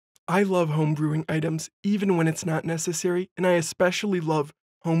I love homebrewing items even when it's not necessary, and I especially love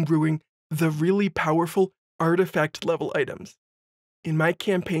homebrewing the really powerful artifact level items. In my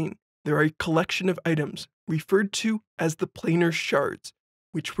campaign, there are a collection of items referred to as the planar shards,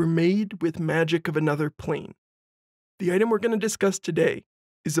 which were made with magic of another plane. The item we're going to discuss today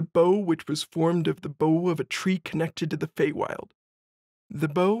is a bow which was formed of the bow of a tree connected to the Feywild. The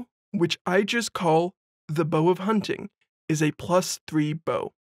bow, which I just call the Bow of Hunting, is a +3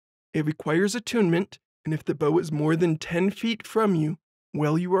 bow. It requires attunement, and if the bow is more than 10 feet from you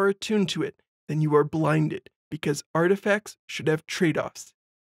while you are attuned to it, then you are blinded, because artifacts should have trade-offs.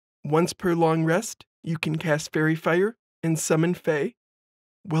 Once per long rest, you can cast Fairy Fire and summon Fey.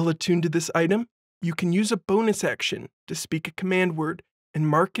 While attuned to this item, you can use a bonus action to speak a command word and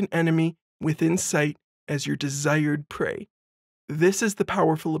mark an enemy within sight as your desired prey. This is the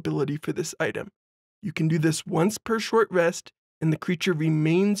powerful ability for this item. You can do this once per short rest, and the creature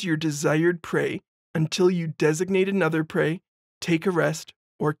remains your desired prey until you designate another prey, take a rest,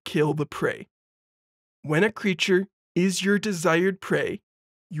 or kill the prey. When a creature is your desired prey,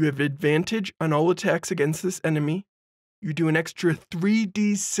 you have advantage on all attacks against this enemy. You do an extra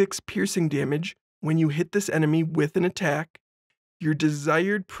 3d6 piercing damage when you hit this enemy with an attack. Your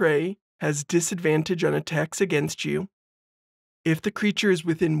desired prey has disadvantage on attacks against you. If the creature is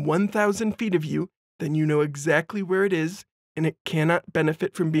within 1,000 feet of you, then you know exactly where it is, and it cannot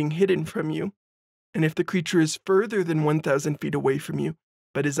benefit from being hidden from you. And if the creature is further than 1,000 feet away from you,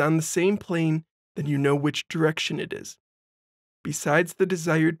 but is on the same plane, then you know which direction it is. Besides the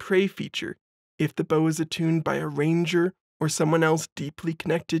desired prey feature, if the bow is attuned by a ranger or someone else deeply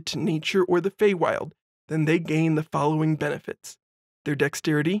connected to nature or the Feywild, then they gain the following benefits. Their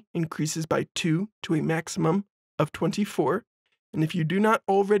dexterity increases by 2 to a maximum of 24, and if you do not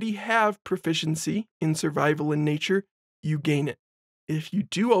already have proficiency in survival in nature, you gain it. If you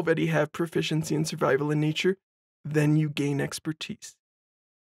do already have proficiency in survival in nature, then you gain expertise.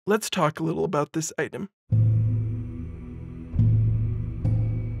 Let's talk a little about this item.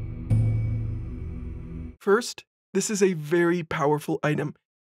 First, this is a very powerful item,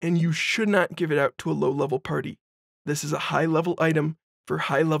 and you should not give it out to a low-level party. This is a high-level item for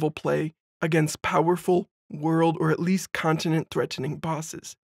high-level play against powerful, world or at least continent-threatening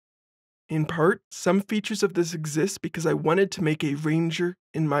bosses. In part, some features of this exist because I wanted to make a ranger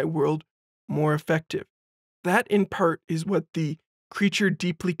in my world more effective. That, in part, is what the creature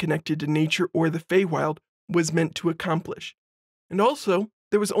deeply connected to nature or the Feywild was meant to accomplish. And also,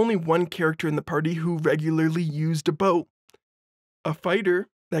 there was only one character in the party who regularly used a bow. A fighter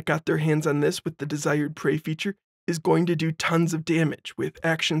that got their hands on this with the desired prey feature is going to do tons of damage with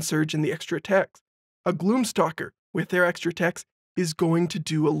action surge and the extra attacks. A Gloomstalker with their extra attacks is going to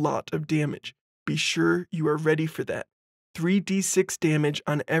do a lot of damage. Be sure you are ready for that. 3d6 damage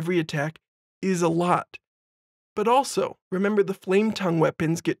on every attack is a lot. But also, remember the Flame Tongue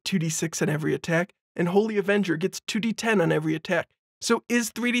weapons get 2d6 on every attack, and Holy Avenger gets 2d10 on every attack. So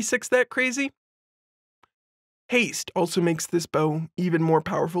is 3d6 that crazy? Haste also makes this bow even more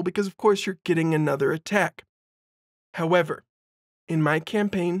powerful because of course you're getting another attack. However, in my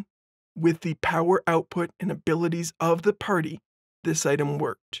campaign, with the power output and abilities of the party, this item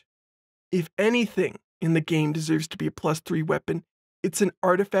worked. If anything in the game deserves to be a +3 weapon, it's an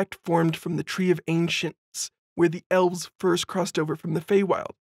artifact formed from the Tree of Ancients, where the elves first crossed over from the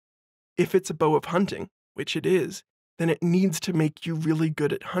Feywild. If it's a bow of hunting, which it is, then it needs to make you really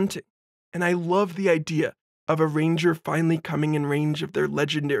good at hunting. And I love the idea of a ranger finally coming in range of their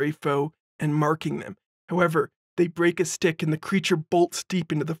legendary foe and marking them. However, they break a stick and the creature bolts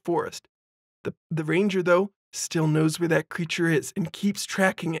deep into the forest. The ranger, though, still knows where that creature is and keeps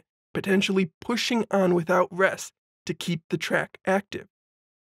tracking it, potentially pushing on without rest to keep the track active.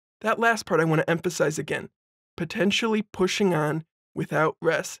 That last part I want to emphasize again. Potentially pushing on without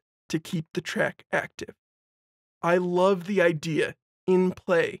rest to keep the track active. I love the idea, in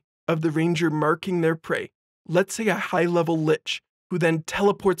play, of the ranger marking their prey. Let's say a high-level lich, who then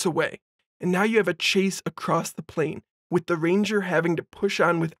teleports away, and now you have a chase across the plain, with the ranger having to push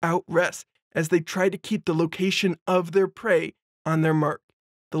on without rest as they try to keep the location of their prey on their mark.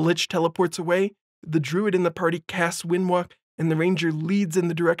 The lich teleports away, the druid in the party casts Windwalk, and the ranger leads in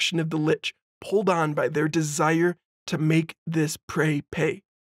the direction of the lich, pulled on by their desire to make this prey pay.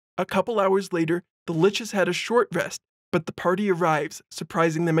 A couple hours later, the lich has had a short rest, but the party arrives,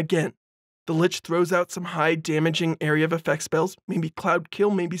 surprising them again. The lich throws out some high damaging area of effect spells, maybe Cloud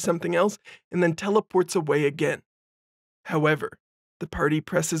Kill, maybe something else, and then teleports away again. However, the party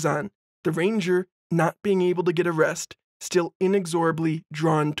presses on, the ranger, not being able to get a rest, still inexorably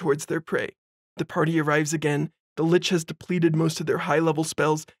drawn towards their prey. The party arrives again, The Lich has depleted most of their high-level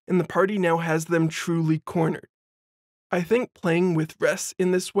spells, and the party now has them truly cornered. I think playing with rests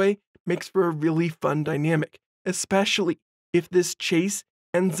in this way makes for a really fun dynamic, especially if this chase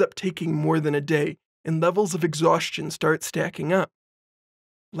ends up taking more than a day and levels of exhaustion start stacking up.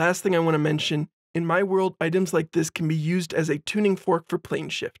 Last thing I want to mention, in my world, items like this can be used as a tuning fork for plane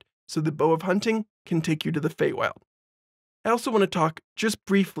shift, so the Bow of Hunting can take you to the Feywild. I also want to talk just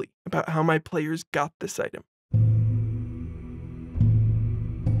briefly about how my players got this item.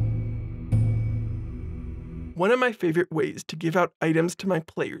 One of my favorite ways to give out items to my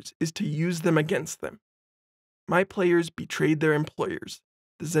players is to use them against them. My players betrayed their employers,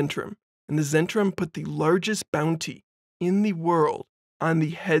 the Zentrum, and the Zentrum put the largest bounty in the world on the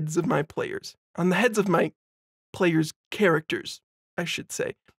heads of my players. On the heads of my players' characters, I should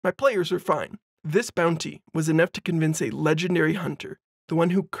say. My players are fine. This bounty was enough to convince a legendary hunter, the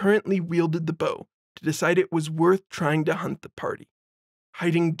one who currently wielded the bow, to decide it was worth trying to hunt the party.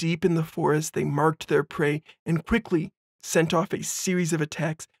 Hiding deep in the forest, they marked their prey and quickly sent off a series of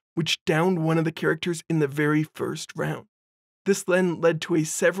attacks which downed one of the characters in the very first round. This then led to a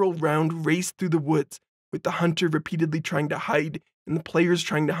several-round race through the woods, with the hunter repeatedly trying to hide and the players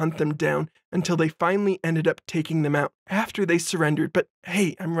trying to hunt them down until they finally ended up taking them out after they surrendered. But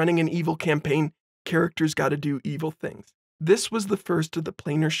hey, I'm running an evil campaign. Characters gotta do evil things. This was the first of the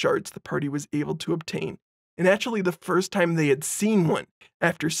planar shards the party was able to obtain, and actually the first time they had seen one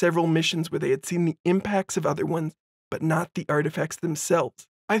after several missions where they had seen the impacts of other ones, but not the artifacts themselves.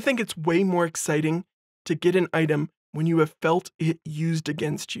 I think it's way more exciting to get an item when you have felt it used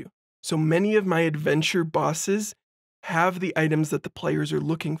against you. So many of my adventure bosses have the items that the players are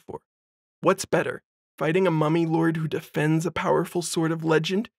looking for. What's better, fighting a mummy lord who defends a powerful sword of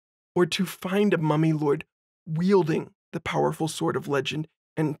legend, or to find a mummy lord wielding the powerful sword of legend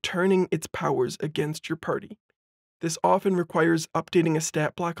and turning its powers against your party? This often requires updating a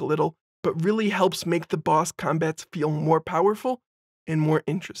stat block a little, but really helps make the boss combats feel more powerful and more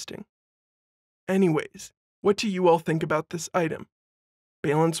interesting. Anyways, what do you all think about this item?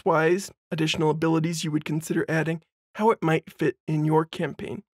 Balance-wise, additional abilities you would consider adding, how it might fit in your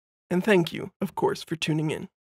campaign. And thank you, of course, for tuning in.